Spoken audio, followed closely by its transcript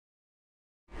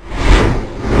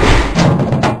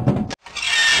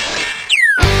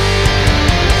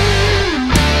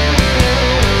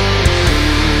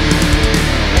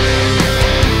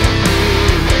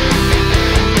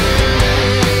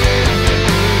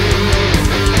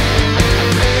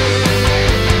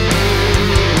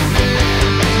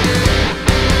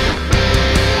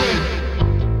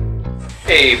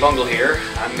Hey, Bungle here.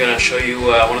 I'm going to show you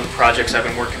one of the projects I've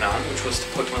been working on, which was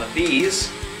to put one of these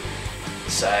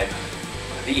inside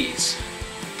one of these.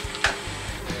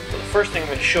 So the first thing I'm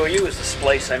going to show you is the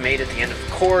splice I made at the end of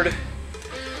the cord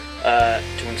to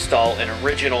install an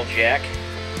original jack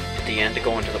at the end to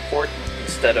go into the port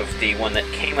instead of the one that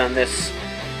came on this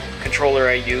controller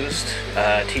I used,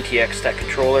 TTX Tech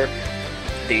controller.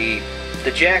 The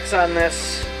jacks on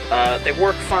this, they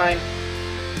work fine,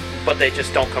 but they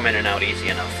just don't come in and out easy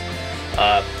enough.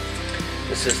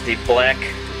 This is the black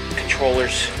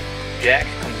controller's jack,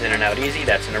 comes in and out easy.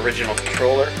 That's an original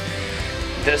controller.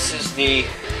 This is the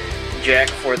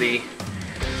jack for the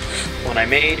one I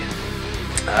made.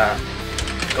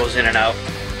 Goes in and out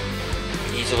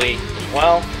easily as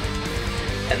well.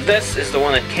 And this is the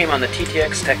one that came on the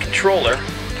TTX Tech controller,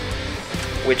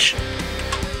 which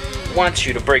wants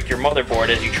you to break your motherboard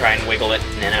as you try and wiggle it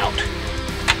in and out.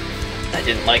 I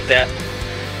didn't like that.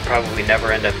 Probably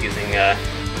never end up using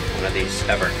one of these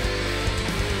ever.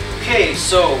 Okay,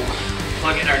 so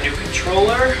plug in our new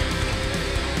controller,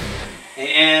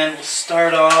 and we'll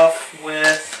start off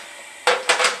with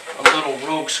a little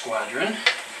Rogue Squadron.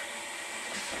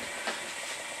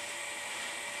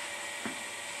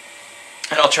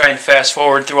 And I'll try and fast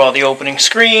forward through all the opening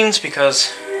screens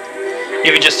because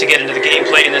even just to get into the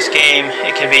gameplay in this game,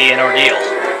 it can be an ordeal.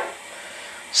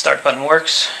 Start button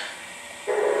works.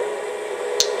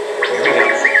 Here we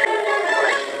go.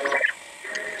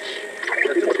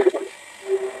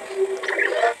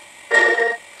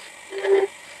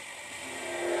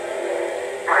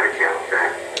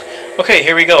 Okay,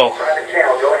 here we go.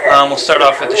 We'll start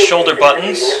off with the shoulder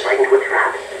buttons.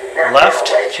 The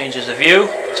left changes the view.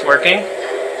 It's working.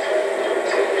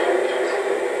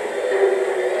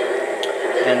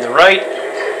 And the right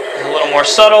is a little more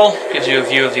subtle, gives you a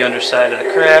view of the underside of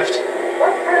the craft.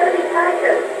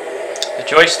 The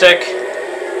joystick,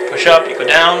 push up, you go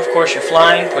down, of course you're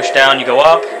flying, push down, you go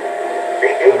up.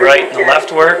 The right and the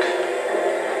left work.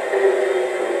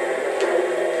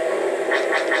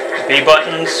 The B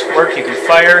buttons work, you can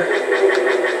fire.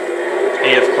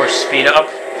 A, of course, speed up.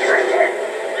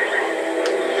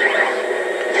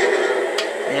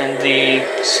 And the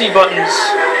C buttons,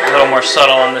 a little more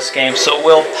subtle in this game, so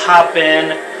we'll pop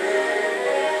in,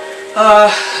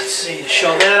 let's see, to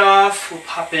show that off, we'll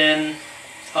pop in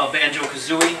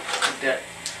banjo-kazooie. That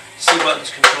C buttons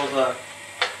control the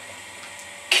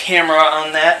camera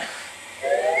on that.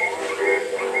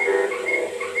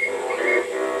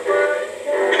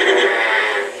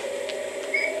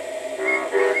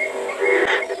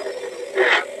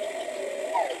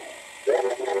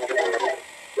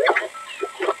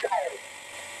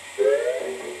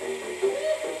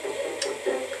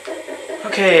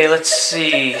 Okay, let's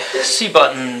see. C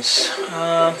buttons.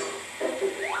 I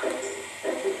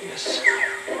guess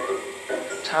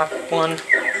top one,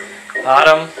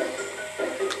 bottom,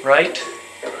 right,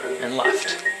 and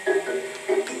left.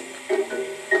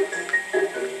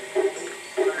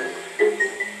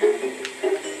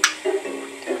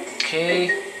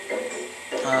 Okay.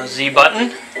 Z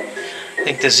button. I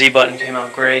think the Z button came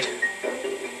out great.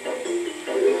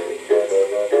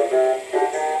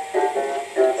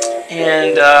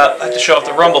 And I have to show off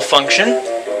the rumble function.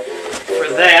 For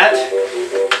that,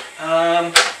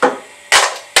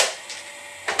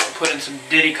 put in some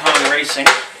diddy-kong racing.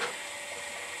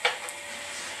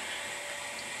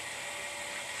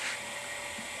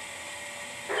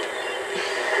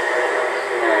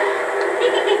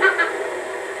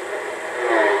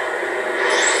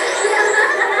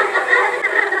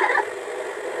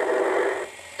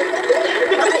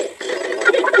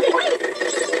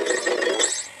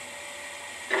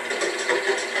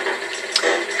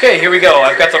 Okay, here we go.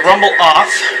 I've got the rumble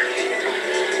off.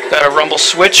 Got a rumble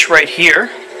switch right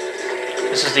here.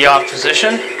 This is the off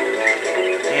position.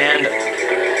 And I'm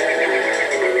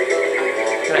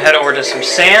going to head over to some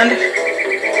sand.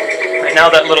 Right now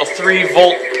that little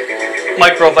 3-volt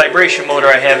micro vibration motor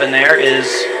I have in there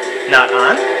is not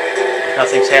on.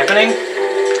 Nothing's happening.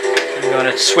 I'm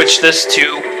going to switch this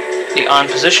to the on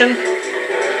position.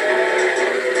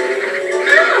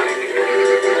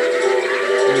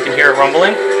 And you can hear it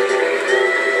rumbling.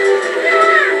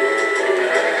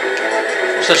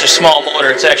 Such a small motor,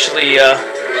 it's actually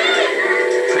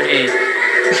pretty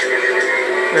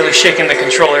really shaking the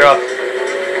controller up.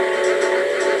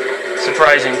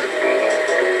 Surprising.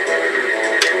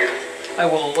 I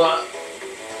will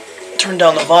turn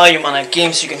down the volume on that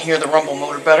game so you can hear the rumble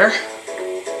motor better.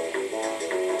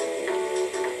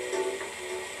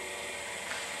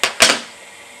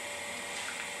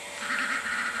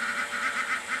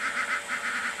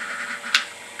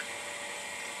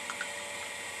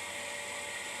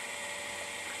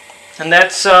 And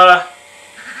that's about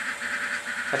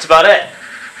it.